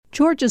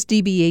Georgia's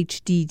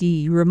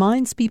DBHDD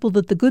reminds people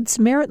that the Good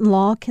Samaritan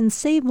Law can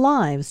save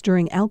lives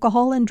during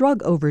alcohol and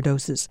drug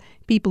overdoses.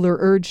 People are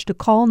urged to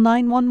call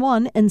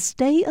 911 and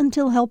stay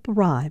until help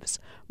arrives.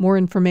 More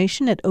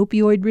information at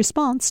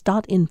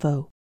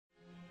opioidresponse.info.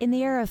 In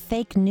the era of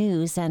fake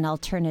news and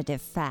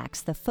alternative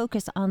facts, the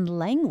focus on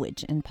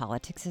language in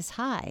politics is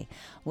high.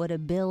 What a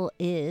bill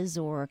is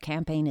or a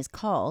campaign is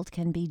called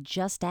can be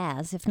just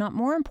as, if not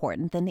more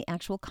important than the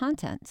actual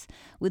contents.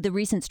 With the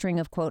recent string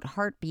of, quote,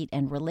 heartbeat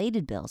and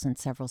related bills in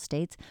several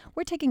states,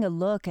 we're taking a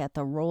look at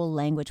the role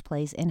language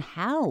plays in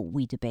how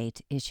we debate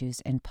issues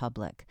in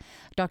public.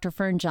 Dr.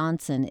 Fern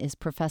Johnson is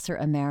professor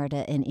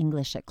emerita in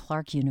English at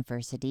Clark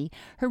University.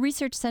 Her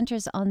research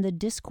centers on the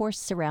discourse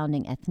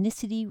surrounding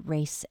ethnicity,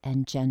 race,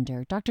 and gender.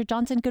 Dr.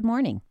 Johnson, good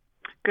morning.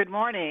 Good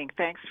morning.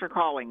 Thanks for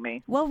calling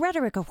me. Well,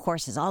 rhetoric, of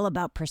course, is all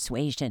about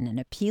persuasion, and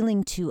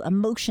appealing to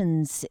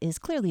emotions is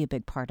clearly a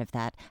big part of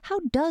that. How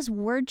does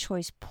word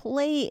choice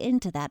play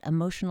into that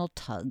emotional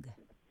tug?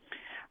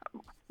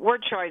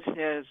 Word choice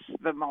is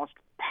the most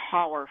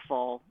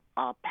powerful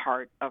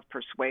part of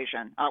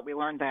persuasion. We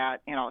learned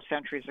that,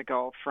 centuries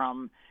ago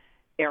from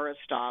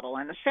Aristotle.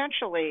 And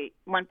essentially,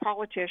 when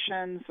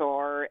politicians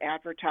or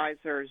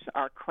advertisers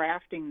are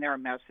crafting their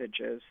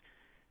messages,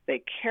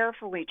 they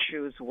carefully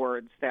choose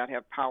words that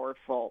have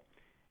powerful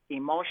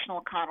emotional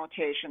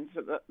connotations,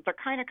 the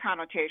kind of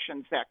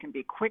connotations that can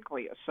be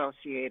quickly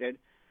associated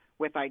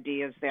with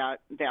ideas that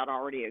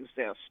already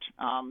exist.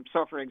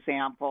 So, for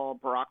example,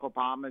 Barack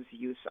Obama's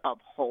use of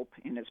hope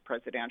in his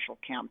presidential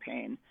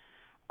campaign.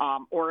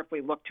 Or if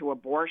we look to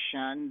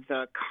abortion,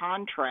 the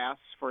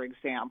contrasts, for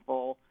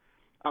example,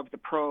 of the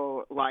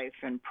pro-life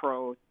and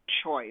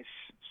pro-choice,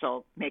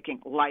 so making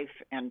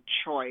life and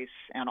choice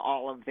and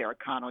all of their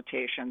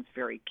connotations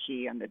very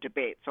key in the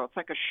debate. So it's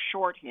like a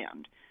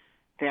shorthand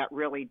that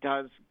really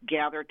does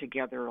gather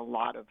together a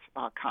lot of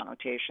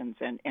connotations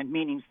and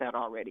meanings that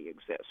already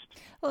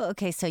exist. Well,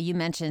 okay, so you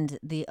mentioned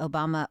the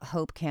Obama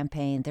Hope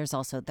campaign. There's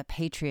also the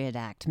Patriot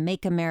Act,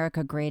 Make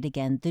America Great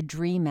Again, the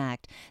DREAM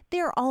Act.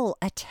 They're all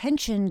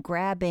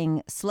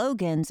attention-grabbing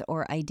slogans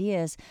or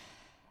ideas.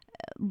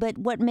 But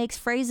what makes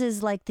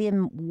phrases like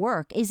them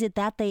work? Is it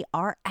that they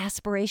are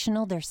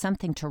aspirational? There's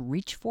something to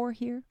reach for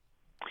here?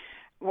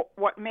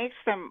 What makes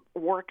them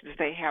work is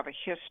they have a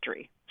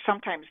history.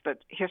 Sometimes the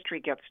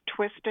history gets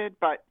twisted,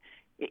 but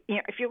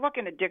if you look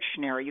in a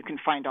dictionary, you can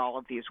find all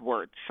of these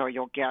words. So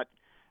you'll get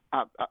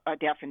a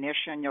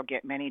definition. You'll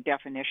get many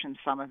definitions.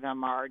 Some of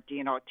them are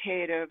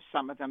denotative.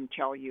 Some of them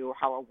tell you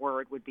how a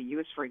word would be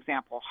used. For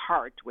example,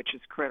 heart, which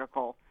is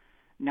critical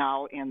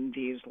now in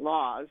these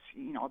laws.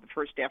 The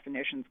first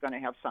definition is going to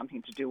have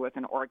something to do with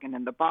an organ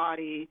in the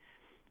body.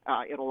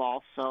 It'll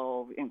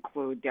also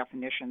include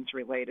definitions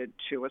related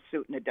to a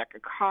suit and a deck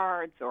of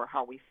cards or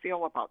how we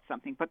feel about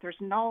something, but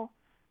there's no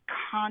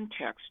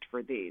context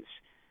for these.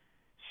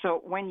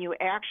 So when you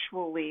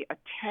actually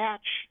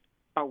attach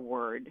a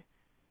word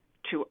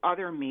to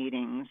other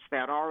meanings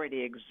that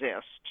already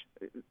exist,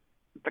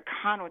 the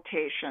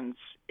connotations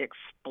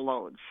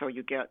explode. So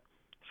you get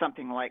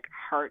something like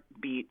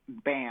heartbeat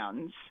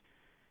bands,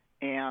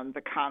 and the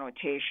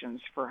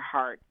connotations for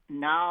heart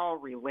now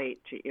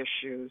relate to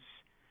issues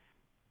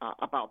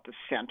about the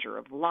center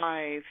of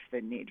life,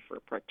 the need for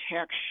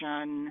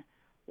protection,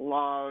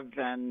 love,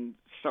 and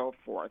so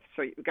forth.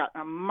 So you've got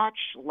a much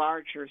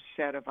larger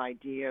set of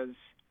ideas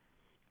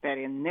that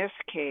in this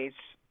case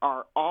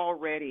are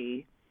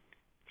already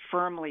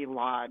firmly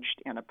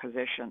lodged in a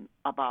position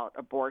about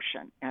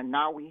abortion. And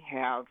now we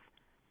have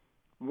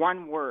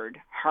one word,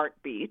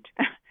 heartbeat,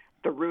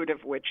 the root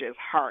of which is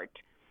heart,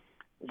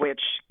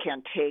 which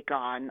can take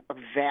on a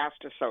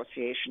vast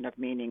association of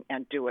meaning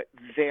and do it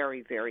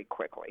very, very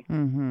quickly.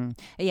 Mm-hmm.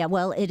 Yeah,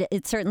 well,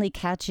 it's certainly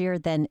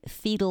catchier than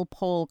fetal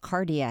pole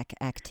cardiac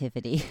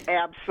activity.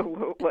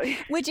 Absolutely.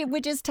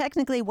 which is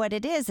technically what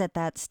it is at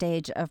that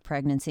stage of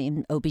pregnancy.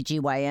 And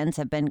OBGYNs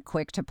have been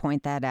quick to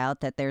point that out,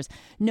 that there's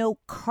no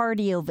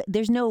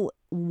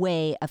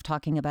way of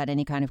talking about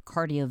any kind of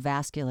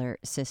cardiovascular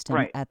system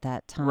at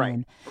that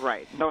time.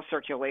 Right. No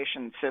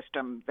circulation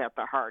system that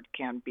the heart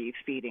can be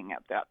feeding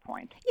at that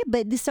point. Yeah,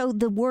 but so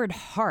the word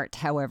heart,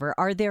 however,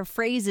 are there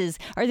things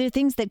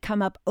that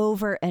come up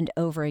over and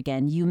over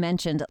again? You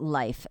mentioned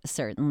life,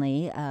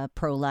 certainly,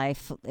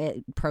 pro-life,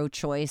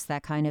 pro-choice,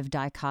 that kind of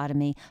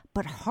dichotomy.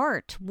 But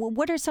heart,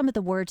 what are some of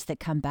the words that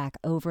come back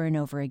over and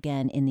over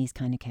again in these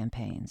kind of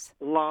campaigns?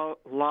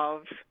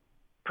 Love,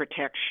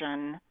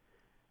 protection,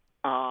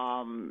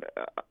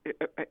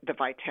 the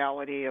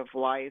vitality of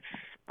life,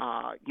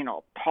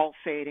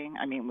 pulsating.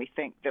 I mean, we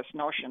think this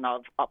notion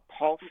of a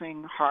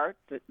pulsing heart,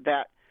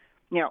 that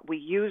we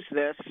use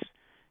this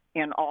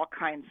in all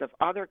kinds of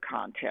other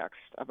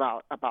contexts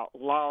about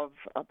love,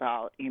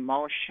 about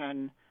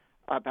emotion,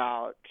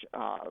 about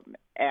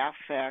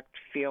affect,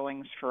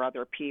 feelings for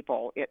other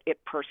people. It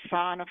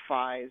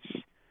personifies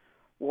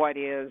what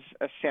is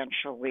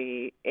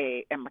essentially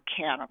a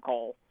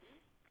mechanical,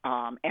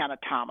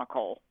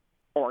 anatomical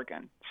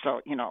organ. So,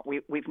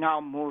 we've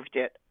now moved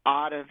it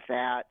out of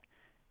that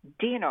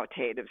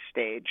denotative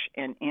stage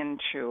and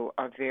into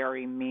a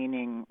very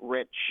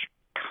meaning-rich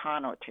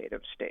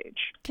connotative stage.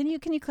 Can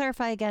you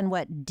clarify again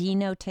what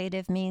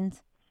denotative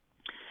means?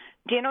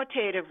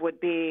 Denotative would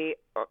be,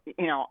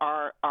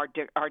 our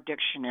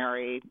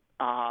dictionary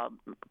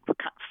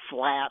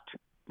flat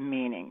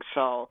meaning.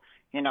 So,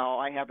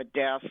 I have a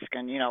desk,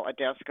 and a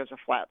desk is a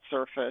flat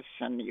surface,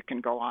 and you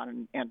can go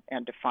on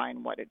and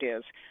define what it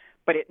is.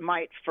 But it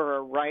might, for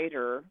a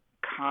writer,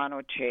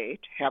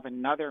 have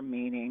another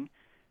meaning,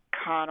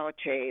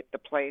 connotate the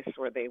place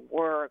where they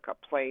work, a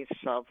place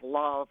of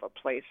love, a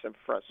place of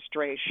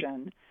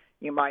frustration.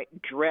 You might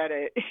dread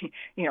it.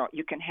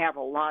 You can have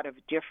a lot of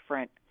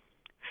different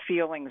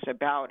feelings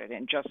about it,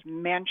 and just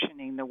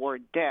mentioning the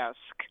word desk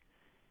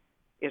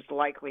is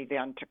likely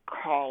then to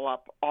call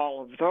up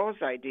all of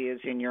those ideas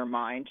in your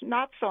mind,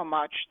 not so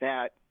much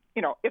that,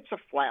 it's a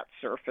flat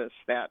surface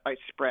that I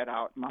spread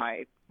out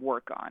my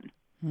work on.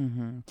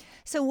 Mm-hmm.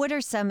 So what are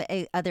some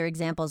other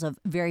examples of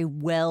very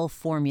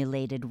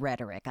well-formulated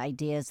rhetoric,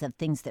 ideas of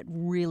things that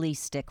really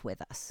stick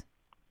with us?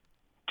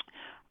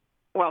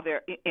 Well,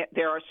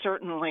 there are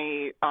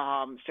certainly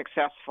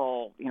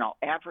successful,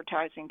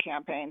 advertising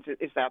campaigns.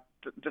 Is that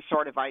the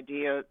sort of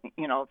idea,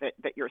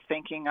 that you're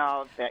thinking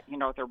of, that,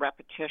 the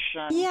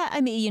repetition? Yeah, I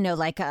mean,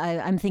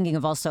 I'm thinking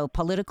of also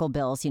political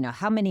bills.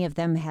 How many of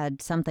them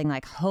had something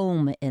like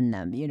home in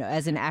them,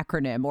 as an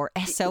acronym, or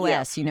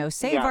SOS, yes.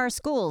 Save our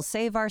schools,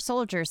 save our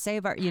soldiers,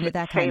 save our,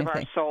 that kind of thing. Save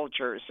our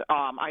soldiers.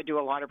 I do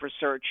a lot of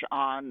research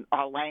on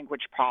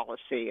language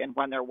policy, and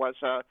when there was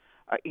a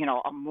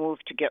move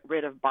to get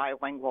rid of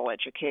bilingual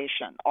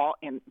education all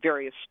in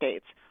various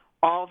states.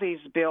 All these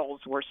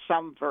bills were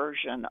some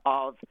version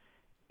of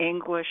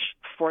English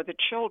for the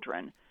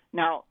children.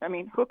 Now, I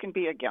mean, who can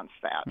be against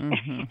that?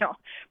 Mm-hmm.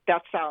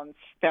 That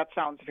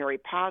sounds very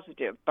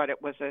positive, but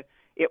it was a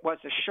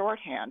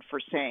shorthand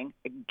for saying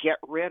get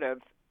rid of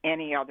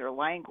any other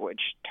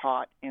language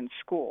taught in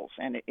schools,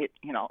 and it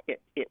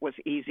was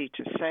easy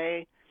to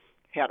say,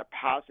 had a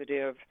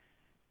positive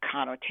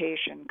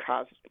connotation,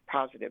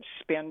 positive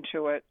spin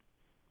to it.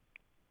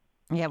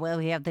 Yeah, well,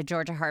 we have the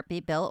Georgia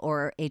Heartbeat Bill,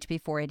 or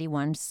HB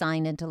 481,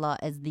 signed into law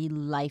as the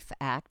LIFE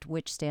Act,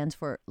 which stands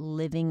for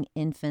Living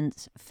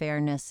Infants,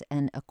 Fairness,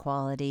 and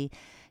Equality.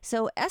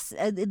 So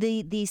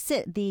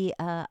the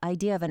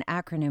idea of an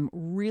acronym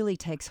really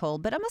takes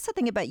hold. But I'm also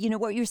thinking about,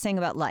 what you're saying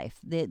about life,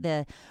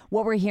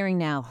 what we're hearing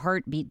now,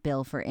 Heartbeat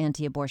Bill for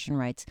anti-abortion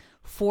rights,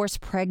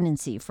 forced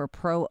pregnancy for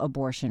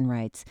pro-abortion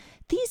rights.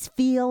 These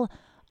feel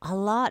a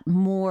lot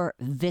more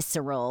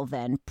visceral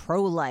than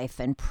pro-life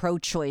and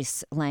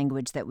pro-choice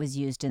language that was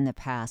used in the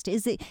past.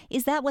 Is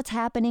that what's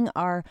happening?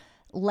 Are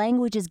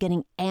languages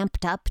getting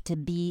amped up to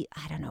be,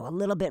 a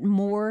little bit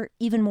more,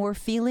 even more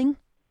feeling?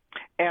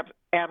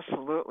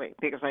 Absolutely,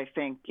 because I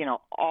think,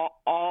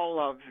 all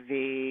of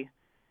the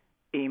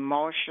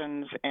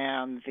emotions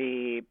and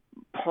the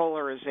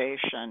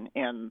polarization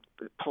in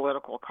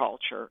political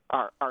culture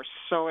are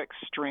so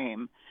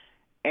extreme.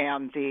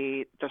 And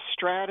the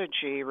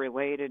strategy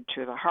related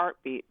to the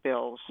heartbeat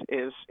bills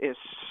is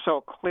so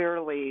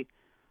clearly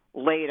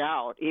laid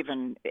out,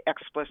 even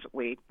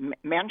explicitly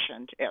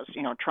mentioned as,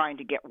 trying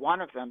to get one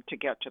of them to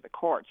get to the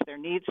courts. There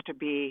needs to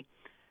be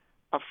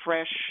a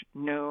fresh,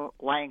 new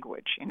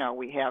language.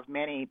 We have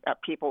many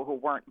people who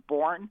weren't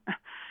born,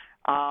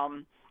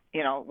 when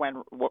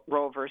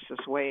Roe versus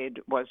Wade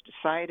was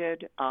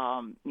decided.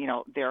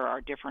 There are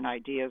different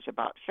ideas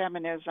about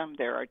feminism.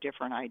 There are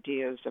different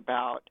ideas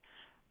about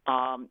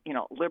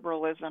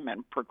liberalism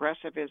and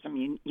progressivism.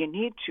 You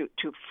need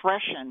to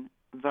freshen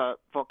the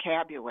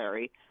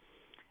vocabulary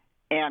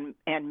and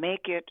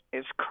make it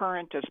as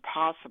current as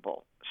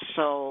possible.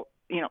 So,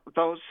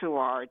 those who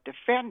are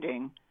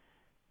defending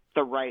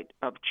the right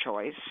of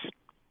choice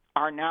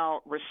are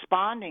now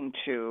responding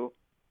to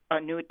a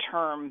new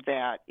term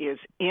that is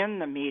in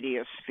the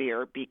media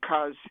sphere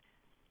because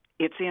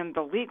it's in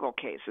the legal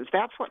cases.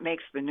 That's what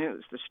makes the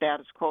news. The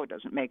status quo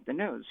doesn't make the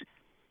news.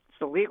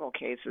 The legal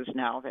cases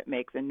now that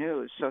make the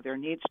news. So there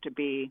needs to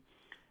be,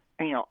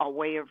 a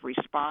way of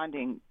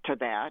responding to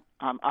that.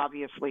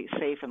 Obviously,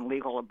 safe and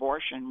legal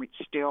abortion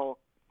still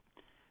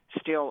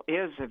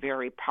is a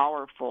very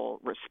powerful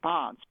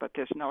response, but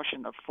this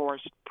notion of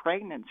forced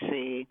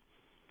pregnancy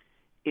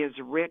is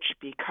rich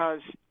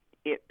because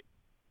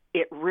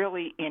it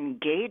really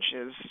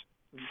engages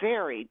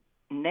very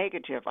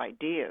negative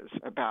ideas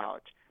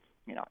about,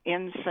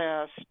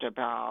 incest,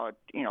 about,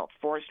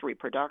 forced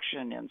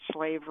reproduction and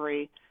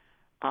slavery.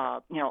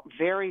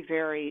 Very,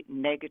 very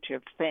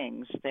negative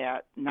things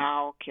that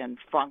now can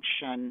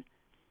function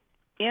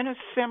in a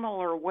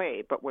similar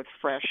way, but with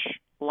fresh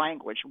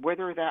language.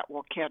 Whether that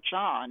will catch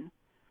on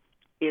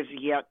is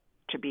yet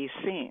to be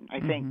seen. I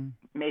think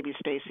maybe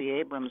Stacey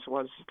Abrams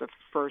was the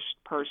first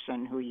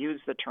person who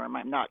used the term.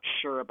 I'm not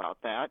sure about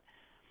that.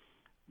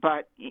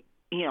 But,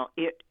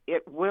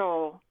 it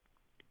will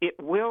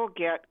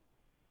get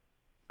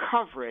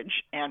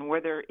coverage, and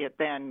whether it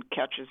then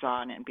catches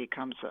on and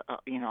becomes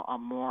a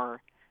more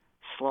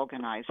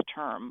sloganized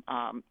term,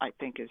 I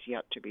think is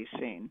yet to be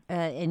seen.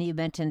 And you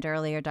mentioned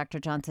earlier, Dr.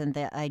 Johnson,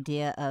 the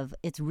idea of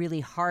it's really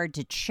hard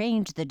to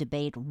change the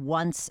debate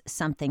once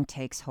something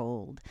takes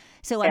hold.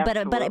 So,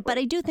 but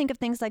I do think of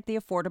things like the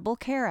Affordable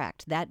Care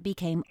Act. That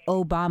became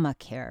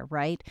Obamacare,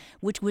 right?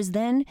 Which was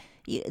then,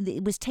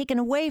 it was taken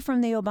away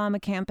from the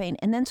Obama campaign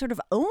and then sort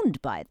of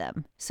owned by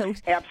them. So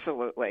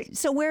absolutely.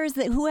 So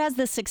who has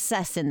the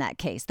success in that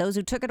case? Those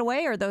who took it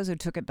away or those who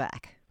took it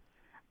back?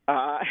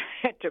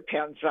 It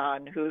depends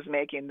on who's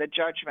making the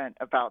judgment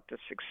about the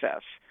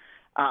success.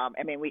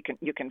 I mean,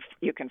 you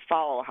can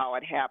follow how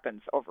it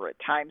happens over a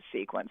time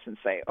sequence and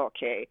say,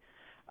 okay,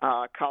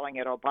 calling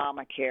it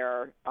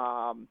Obamacare,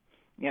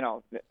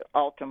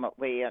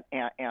 ultimately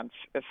and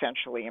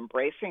essentially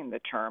embracing the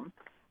term.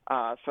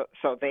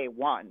 So they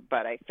won.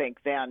 But I think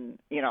then,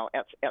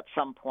 at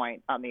some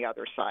point on the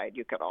other side,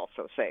 you could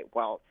also say,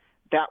 well,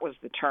 that was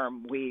the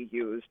term we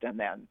used, and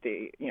then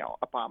the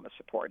Obama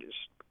supporters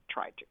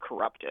tried to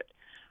corrupt it.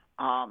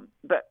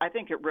 But I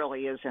think it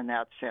really is in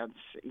that sense,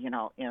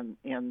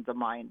 in the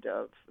mind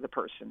of the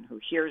person who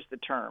hears the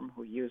term,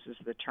 who uses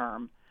the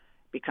term,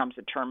 becomes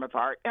a term of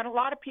art. And a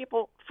lot of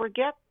people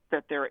forget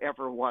that there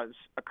ever was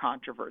a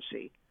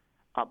controversy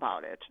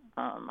about it.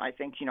 I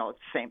think,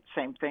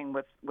 same thing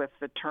with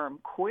the term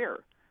queer.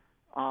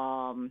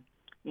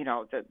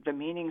 The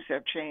meanings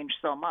have changed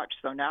so much.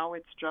 So now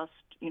it's just,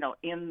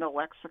 in the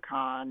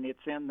lexicon,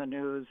 it's in the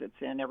news,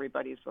 it's in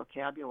everybody's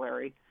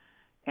vocabulary,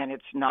 and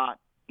it's not,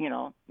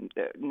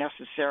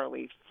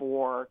 necessarily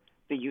for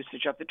the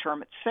usage of the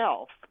term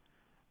itself,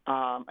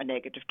 a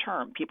negative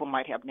term. People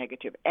might have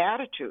negative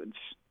attitudes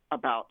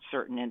about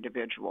certain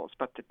individuals,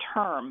 but the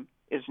term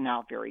is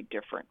now very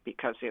different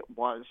because it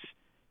was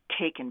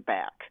taken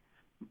back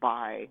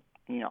by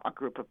a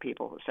group of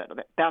people who said,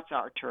 that's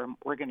our term,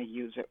 we're going to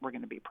use it, we're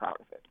going to be proud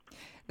of it.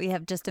 We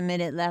have just a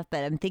minute left,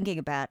 but I'm thinking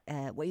about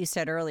what you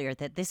said earlier,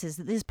 that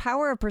this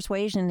power of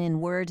persuasion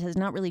in words has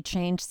not really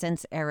changed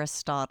since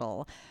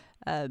Aristotle.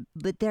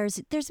 But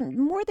there's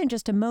more than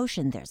just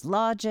emotion. There's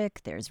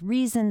logic, there's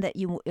reason that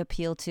you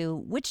appeal to.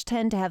 Which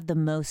tend to have the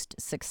most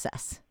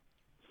success?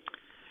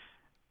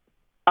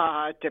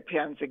 It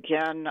depends,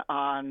 again,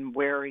 on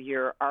where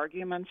your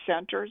argument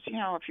centers.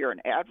 If you're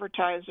an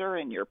advertiser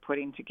and you're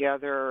putting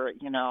together,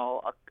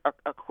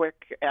 a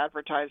quick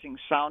advertising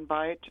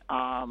soundbite,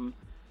 on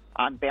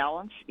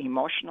balance,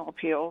 emotional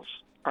appeals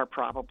are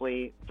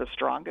probably the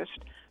strongest.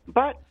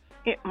 But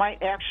it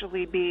might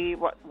actually be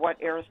what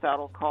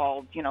Aristotle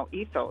called,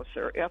 ethos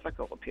or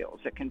ethical appeals.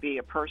 It can be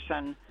a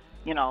person,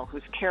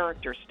 whose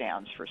character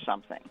stands for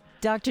something.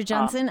 Dr.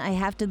 Johnson, I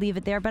have to leave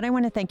it there, but I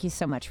want to thank you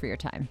so much for your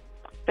time.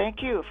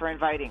 Thank you for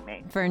inviting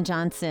me. Fern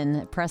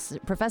Johnson,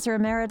 Professor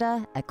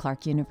Emerita at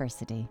Clark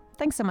University.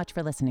 Thanks so much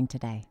for listening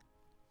today.